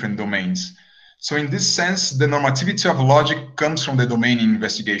to different domains. So in this sense, the normativity of logic comes from the domain in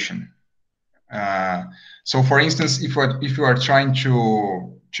investigation. So for instance, if you are trying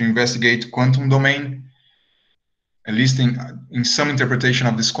to investigate quantum domain, at least in some interpretation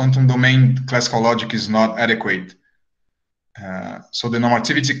of this quantum domain, classical logic is not adequate. So the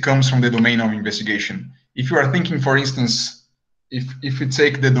normativity comes from the domain of investigation. If you are thinking, for instance, if we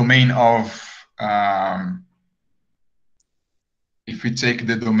take the domain of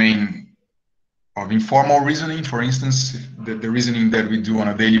informal reasoning, for instance, the reasoning that we do on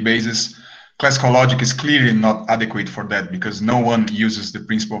a daily basis, classical logic is clearly not adequate for that, because no one uses the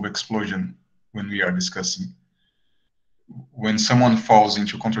principle of explosion when we are discussing. When someone falls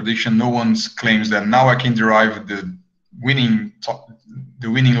into contradiction, no one claims that now I can derive the winning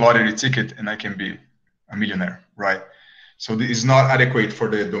lottery ticket and I can be a millionaire, right? So it is not adequate for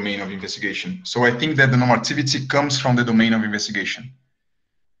the domain of investigation. So I think that the normativity comes from the domain of investigation.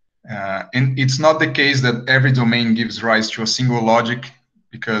 And it's not the case that every domain gives rise to a single logic,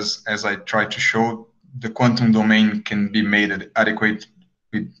 because as I tried to show, the quantum domain can be made adequate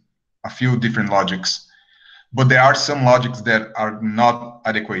with a few different logics. But there are some logics that are not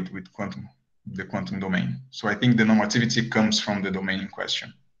adequate with the quantum domain. So I think the normativity comes from the domain in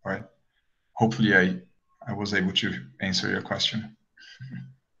question, right? Hopefully I was able to answer your question.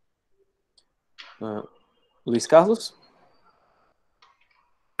 Luis Carlos?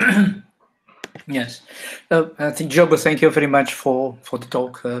 Yes. I think, Diogo, thank you very much for the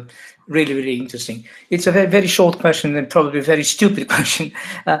talk. Really, really interesting. It's a very, very short question and probably a very stupid question.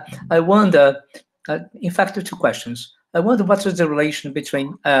 I wonder, in fact, two questions. I wonder what is the relation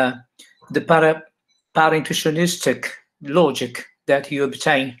between the para-intuitionistic logic that you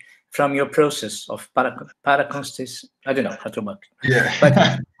obtain from your process of paraconstis, I don't know how to work. Yeah.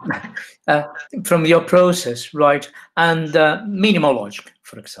 But from your process, right, and minimal logic,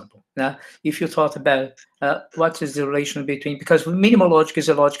 for example. Now, if you thought about what is the relation between, because minimal logic is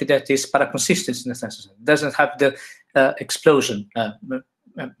a logic that is paraconsistent in a sense, it doesn't have the explosion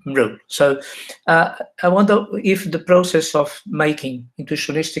rule. So I wonder if the process of making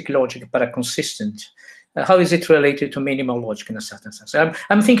intuitionistic logic paraconsistent, how is it related to minimal logic in a certain sense?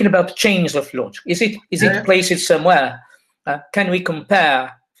 I'm thinking about chains of logic. Is it placed somewhere? Can we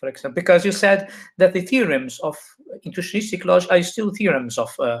compare, for example, because you said that the theorems of intuitionistic logic are still theorems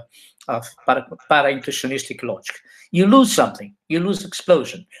of para-intuitionistic logic. You lose something, you lose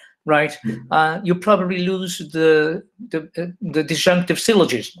explosion, right? You probably lose the disjunctive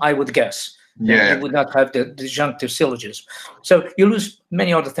syllogism, I would guess. Yeah. You would not have the disjunctive syllogism. So you lose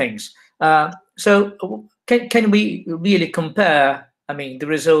many other things. So can we really compare, I mean, the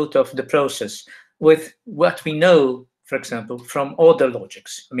result of the process with what we know, for example, from other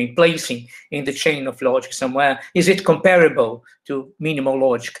logics? I mean, placing in the chain of logic somewhere, is it comparable to minimal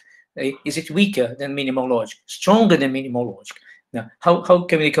logic? Is it weaker than minimal logic? Stronger than minimal logic? Now, how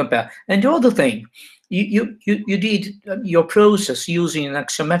can we compare? And the other thing, you did your process using an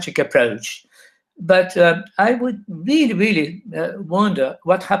axiomatic approach. But I would really, really wonder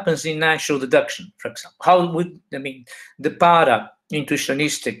what happens in natural deduction, for example. How would, I mean, the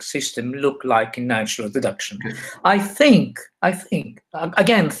para-intuitionistic system look like in natural deduction? I think,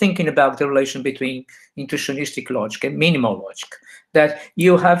 again, thinking about the relation between intuitionistic logic and minimal logic, that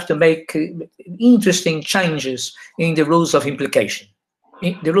you have to make interesting changes in the rules of implication.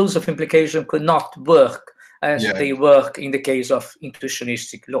 The rules of implication could not work as they work in the case of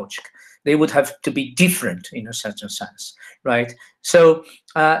intuitionistic logic. They would have to be different in a certain sense, right? So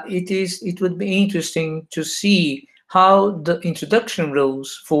it would be interesting to see how the introduction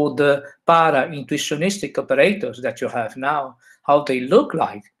rules for the para-intuitionistic operators that you have now, how they look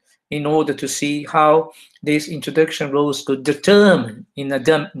like, in order to see how these introduction rules could determine, in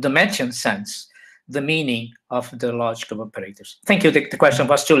a dimension sense, the meaning of the logical operators. Thank you. The question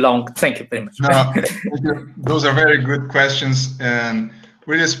was too long. Thank you very much. No, thank you. Those are very good questions. And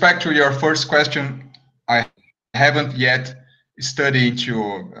with respect to your first question, I haven't yet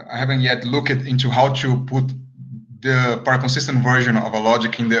looked into how to put the paraconsistent version of a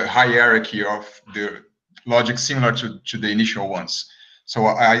logic in the hierarchy of the logic similar to the initial ones. So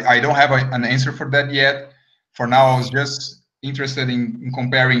I don't have an answer for that yet. For now, I was just interested in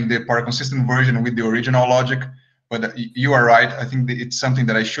comparing the paraconsistent version with the original logic. But you are right. I think it's something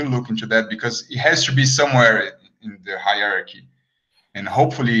that I should look into that, because it has to be somewhere in the hierarchy. And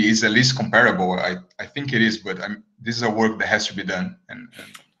hopefully it's at least comparable. I think it is, but this is a work that has to be done. And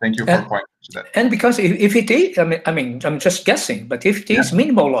thank you for pointing to that. And because if it is, I mean, I'm just guessing, but if it is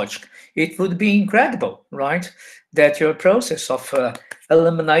minimal logic, it would be incredible, right? That your process of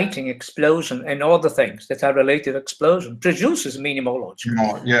eliminating explosion and other things that are related to explosion produces minimal logic.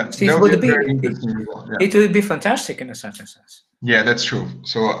 It would be fantastic in a certain sense. Yeah, that's true.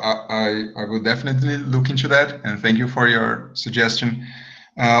 So I will definitely look into that, and thank you for your suggestion.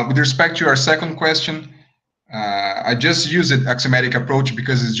 With respect to your second question, I just use an axiomatic approach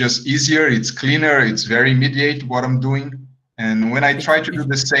because it's just easier, it's cleaner, it's very immediate what I'm doing. And when I try to do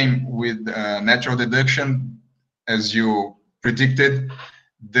the same with natural deduction, as you predicted,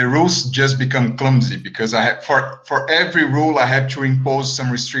 the rules just become clumsy, because I have, for every rule I have to impose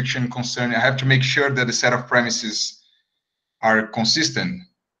some restriction concerning, I have to make sure that the set of premises are consistent.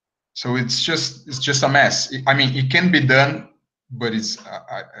 So it's just a mess. I mean, it can be done, but it's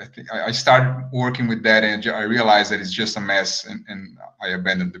I started working with that and I realized that it's just a mess, and I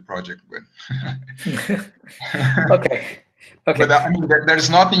abandoned the project. But okay. But I mean, there's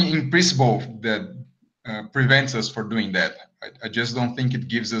nothing in principle that prevents us from doing that. I just don't think it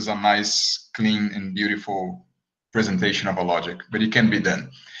gives us a nice, clean, and beautiful presentation of a logic, but it can be done.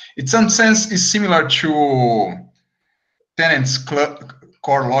 In some sense, it's similar to Tennant's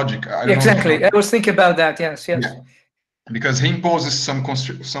core logic. I don't Exactly. know I was thinking about that. Yes. Yes. Yeah. Because he imposes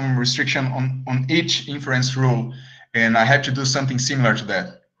some restriction on each inference rule, and I have to do something similar to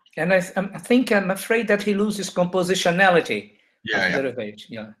that. And I'm afraid that he loses compositionality Yeah, of yeah.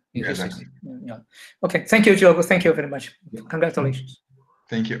 derivation. Yeah. Yeah, Exactly. Yeah. Okay. Thank you, Diogo. Thank you very much. Congratulations.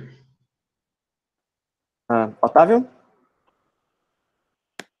 Thank you. Otávio?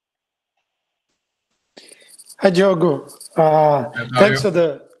 Hi, Diogo.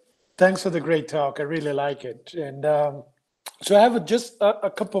 Thanks for the great talk. I really like it. And so I have just a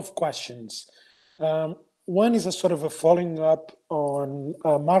couple of questions. One is a sort of a following up on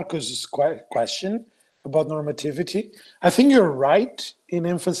Marcos's question about normativity. I think you're right in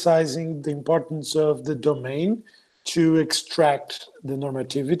emphasizing the importance of the domain to extract the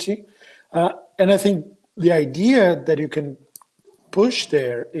normativity. And I think the idea that you can push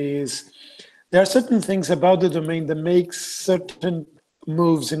there is there are certain things about the domain that make certain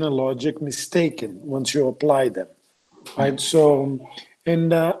moves in a logic mistaken once you apply them, right? So,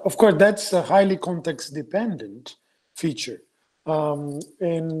 and of course, that's a highly context-dependent feature. But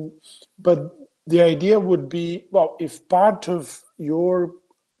the idea would be, well, if part of your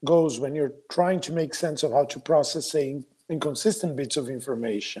goals when you're trying to make sense of how to process, say, inconsistent bits of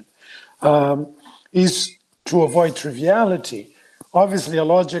information, is to avoid triviality, obviously a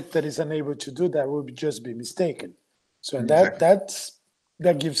logic that is unable to do that would just be mistaken. So and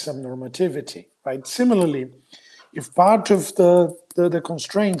that gives some normativity, right? Similarly, if part of the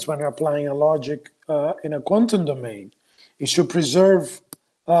constraints when you're applying a logic in a quantum domain is to preserve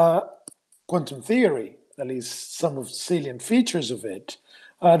quantum theory, at least some of the salient features of it,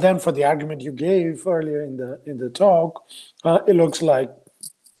 then for the argument you gave earlier in the talk, it looks like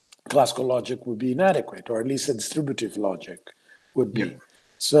classical logic would be inadequate, or at least a distributive logic would be. Yeah.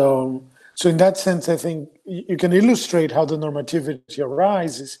 So in that sense, I think you can illustrate how the normativity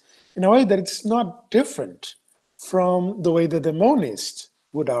arises in a way that it's not different from the way that the monist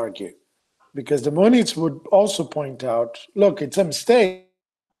would argue, because the monists would also point out, look, it's a mistake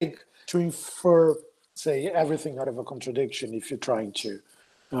to infer, say, everything out of a contradiction if you're trying to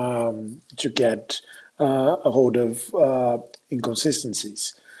get a hold of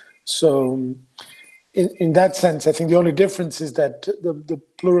inconsistencies. So in that sense, I think the only difference is that the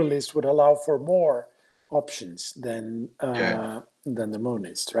pluralist would allow for more options than the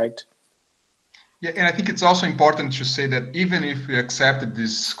monist, right? Yeah, and I think it's also important to say that even if we accepted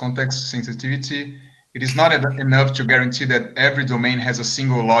this context sensitivity, it is not enough to guarantee that every domain has a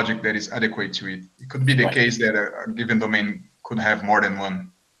single logic that is adequate to it. It could be the case that a given domain could have more than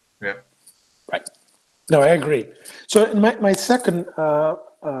one. Yeah. Right. No, I agree. So my second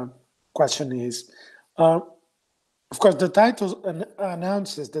question is, of course, the title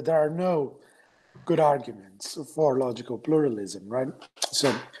announces that there are no good arguments for logical pluralism, right?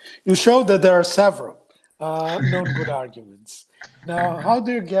 So you show that there are several known good arguments. Now, how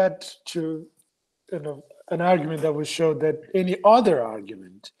do you get to an argument that would show that any other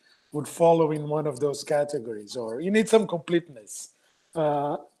argument would follow in one of those categories? Or you need some completeness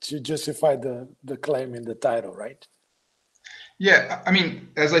to justify the claim in the title, right? Yeah, I mean,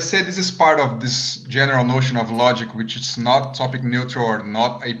 as I said, this is part of this general notion of logic, which is not topic neutral or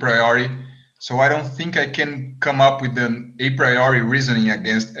not a priori. So I don't think I can come up with an a priori reasoning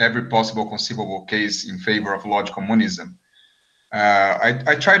against every possible conceivable case in favor of logical monism.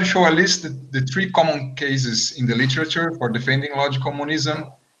 I try to show at least the three common cases in the literature for defending logical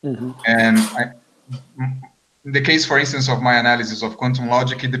monism. Mm-hmm. And in the case, for instance, of my analysis of quantum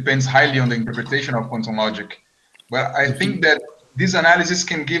logic, it depends highly on the interpretation of quantum logic. But I think that this analysis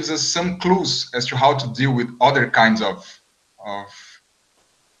can give us some clues as to how to deal with other kinds of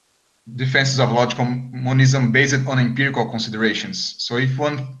defenses of logical monism based on empirical considerations. So if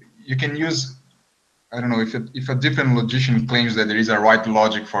you can use, I don't know, if a different logician claims that there is a right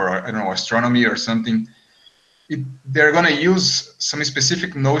logic for, I don't know, astronomy or something, they're going to use some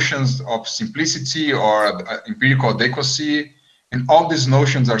specific notions of simplicity or empirical adequacy, and all these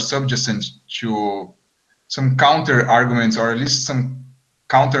notions are subjacent to some counter arguments, or at least some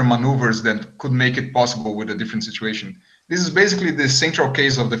counter maneuvers that could make it possible with a different situation. This is basically the central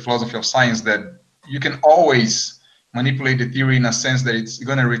case of the philosophy of science, that you can always manipulate the theory in a sense that it's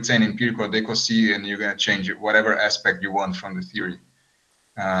going to retain empirical adequacy, and you're going to change whatever aspect you want from the theory.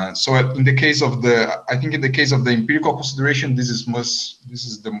 So in the case of I think in the case of the empirical consideration, this is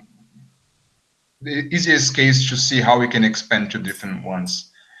the easiest case to see how we can expand to different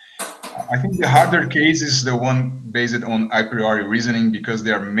ones. I think the harder case is the one based on a priori reasoning, because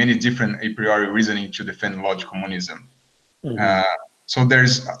there are many different a priori reasoning to defend logical monism. So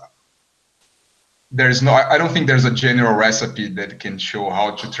there's no, I don't think there's a general recipe that can show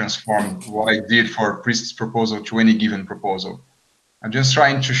how to transform what I did for Priest's proposal to any given proposal. I'm just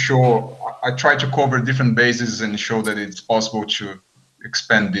trying to show, I try to cover different bases and show that it's possible to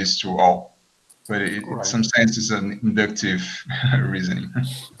expand this to all. But in some sense, it's an inductive reasoning.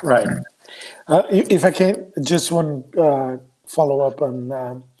 Right. If I can, just one follow up on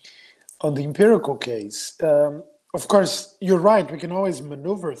the empirical case. Of course, you're right. We can always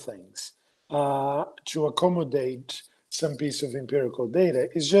maneuver things to accommodate some piece of empirical data.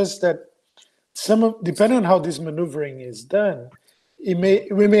 It's just that depending on how this maneuvering is done, we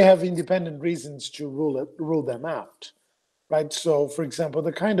may have independent reasons to rule them out, right? So, for example,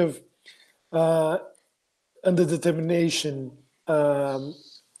 the kind of underdetermination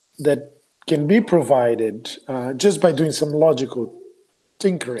that can be provided just by doing some logical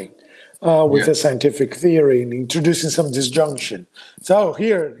tinkering with a scientific theory and introducing some disjunction. So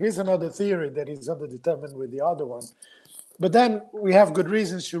here's another theory that is underdetermined with the other one. But then we have good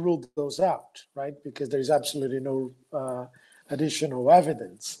reasons to rule those out, right? Because there is absolutely no additional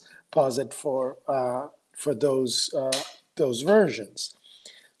evidence posited for those versions.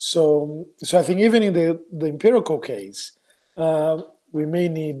 So I think even in the empirical case, we may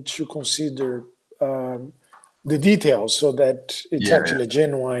need to consider the details so that it's actually a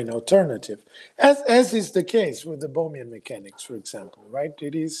genuine alternative, as is the case with the Bohmian mechanics, for example, right?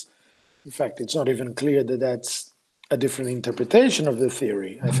 It is, in fact, it's not even clear that that's a different interpretation of the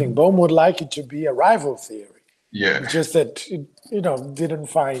theory. I think Bohm would like it to be a rival theory. Yeah. It's just that it, didn't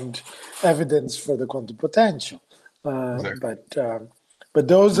find evidence for the quantum potential. Exactly. But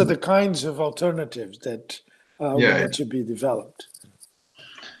those are the kinds of alternatives that need to be developed.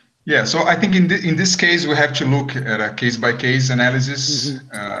 Yeah, so I think in this case, we have to look at a case-by-case analysis.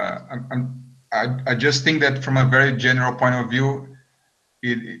 I just think that from a very general point of view,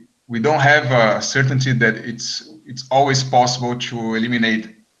 we don't have a certainty that it's always possible to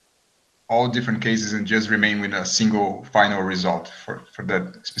eliminate all different cases and just remain with a single final result for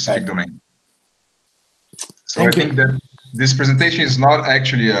that specific domain. So I think that this presentation is not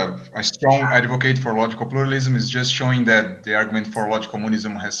actually a strong advocate for logical pluralism. It's just showing that the argument for logical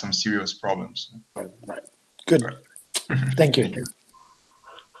monism has some serious problems. Right. Good. Thank you. Thank you.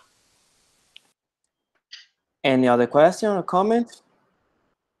 Any other question or comment?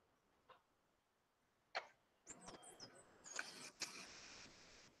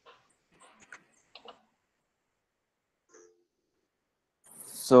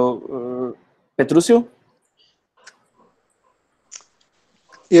 So, Petruccio?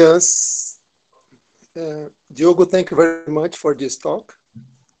 Yes. Diogo, thank you very much for this talk.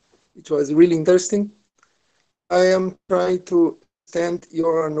 It was really interesting. I am trying to extend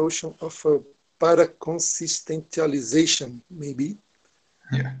your notion of paraconsistentialization, maybe,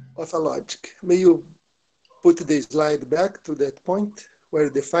 of a logic. May you put the slide back to that point where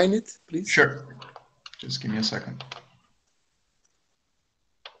you define it, please? Sure. Just give me a second.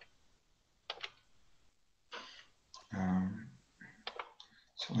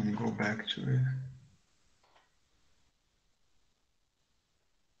 So let me go back to it.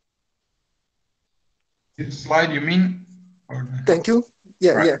 This slide, you mean? Thank you.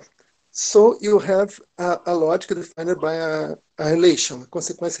 Yeah. So you have a logic defined by a relation, a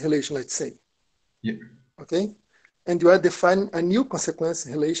consequence relation, let's say. Yeah. Okay. And you are defining a new consequence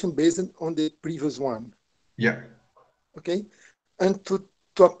relation based on the previous one. Yeah. Okay. And to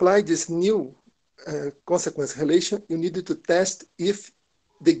apply this new consequence relation, you need to test if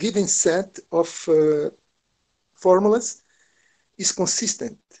the given set of formulas is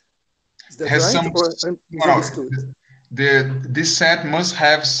consistent. Is that right? Or misunderstood? This set must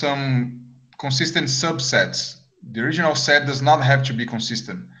have some consistent subsets. The original set does not have to be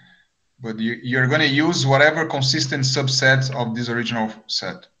consistent, but you're going to use whatever consistent subset of this original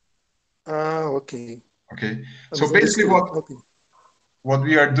set. Okay. Okay. So basically what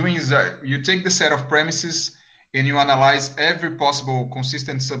we are doing is that you take the set of premises and you analyze every possible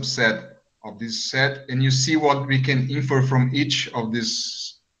consistent subset of this set, and you see what we can infer from each of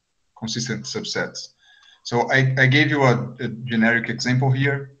these consistent subsets. So I gave you a generic example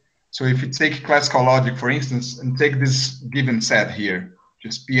here. So if you take classical logic, for instance, and take this given set here,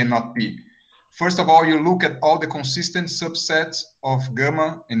 just P and not P. First of all, you look at all the consistent subsets of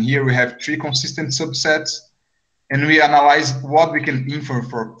gamma, and here we have 3 consistent subsets, and we analyze what we can infer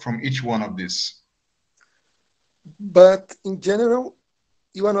from each one of these. But in general,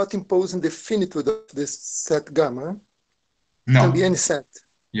 you are not imposing the finitude of this set gamma. No. It can be any set.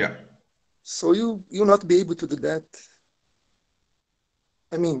 Yeah. So you'll not be able to do that.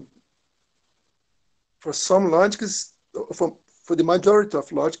 I mean, for some logics, for the majority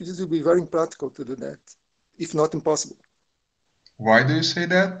of logics, it will be very impractical to do that, if not impossible. Why do you say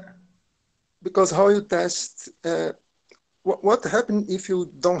that? Because how you test, what happens if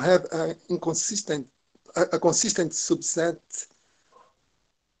you don't have a consistent subset?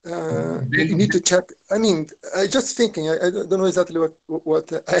 You need to check. I mean, I just thinking. I don't know exactly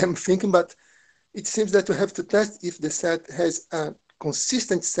what I am thinking, but it seems that you have to test if the set has a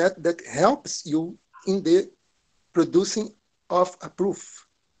consistent set that helps you in the producing of a proof.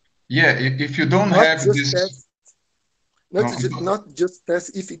 Yeah, if you don't Not have just this, test, not just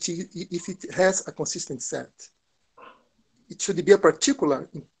test if it has a consistent set. It should be a particular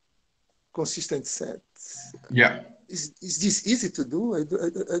consistent set. yeah. Is this easy to do? I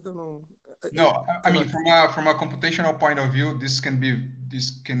don't know. No, I mean from a computational point of view, this can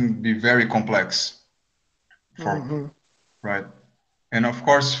be very complex, right? And of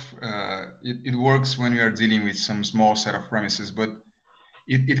course, it works when you are dealing with some small set of premises, but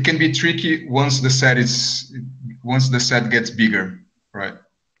it can be tricky once the set gets bigger, right?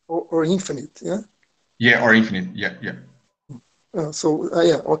 Or infinite, yeah. Yeah, or infinite. Yeah, yeah. Yeah,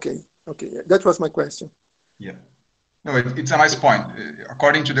 okay. Yeah. That was my question. Yeah. No, it's a nice point.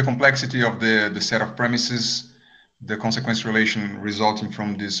 According to the complexity of the set of premises, the consequence relation resulting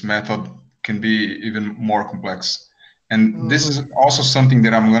from this method can be even more complex. And this is also something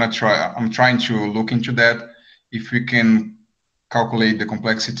that I'm trying to look into that, if we can calculate the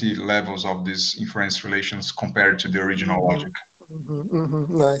complexity levels of these inference relations compared to the original logic.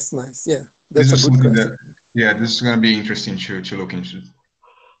 Nice. Yeah, This that's a is good something question. that, this is going to be interesting to look into.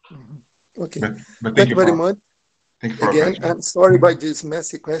 Okay. But Thank you very much. Thank you for Again, I'm sorry about this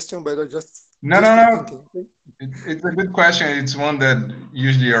messy question, but I just No. thinking. Okay? It's a good question. It's one that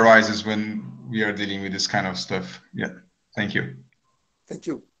usually arises when we are dealing with this kind of stuff. Yeah. Thank you. Thank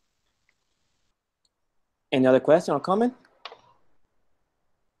you. Any other question or comment?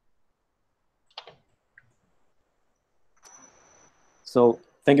 So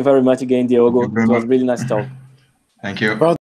thank you very much again, Diogo. It was really nice talk. Thank you.